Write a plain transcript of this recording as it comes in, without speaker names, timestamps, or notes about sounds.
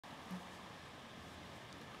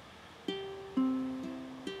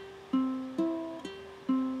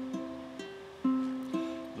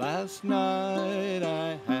Last night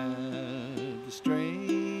I had the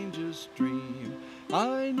strangest dream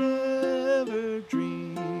I never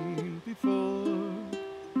dreamed before.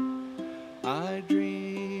 I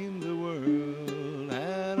dreamed the world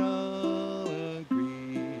had all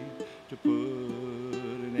agreed to put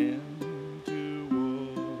an end to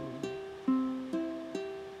war.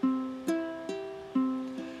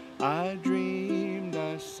 I dreamed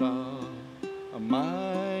I saw a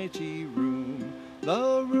mighty room.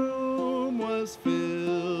 The room was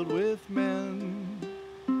filled with men.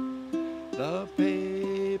 The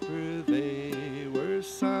paper they were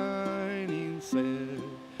signing said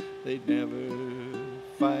they'd never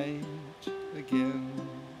fight again.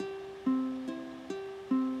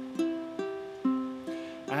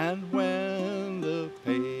 And when the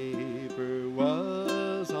paper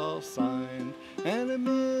was all signed and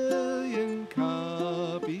 1,000,000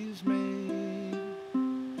 copies made,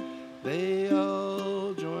 they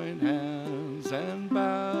all joined hands and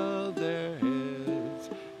bowed their heads,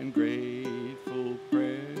 and grateful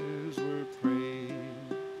prayers were prayed.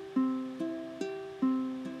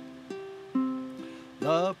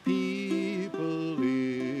 The people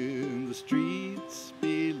in the streets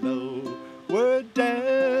below were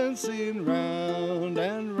dancing round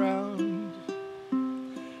and round,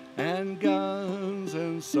 and guns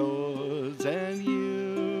and swords and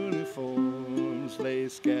uniforms lay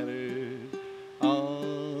scattered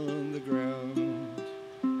on the ground.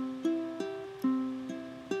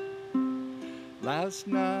 Last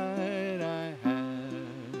night I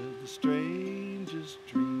had the strangest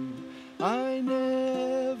dream I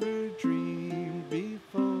never dreamed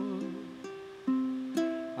before.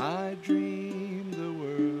 I dreamed the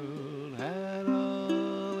world had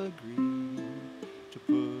all agreed to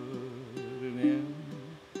put an end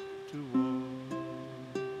to war.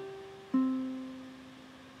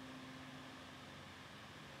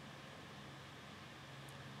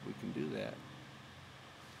 We can do that.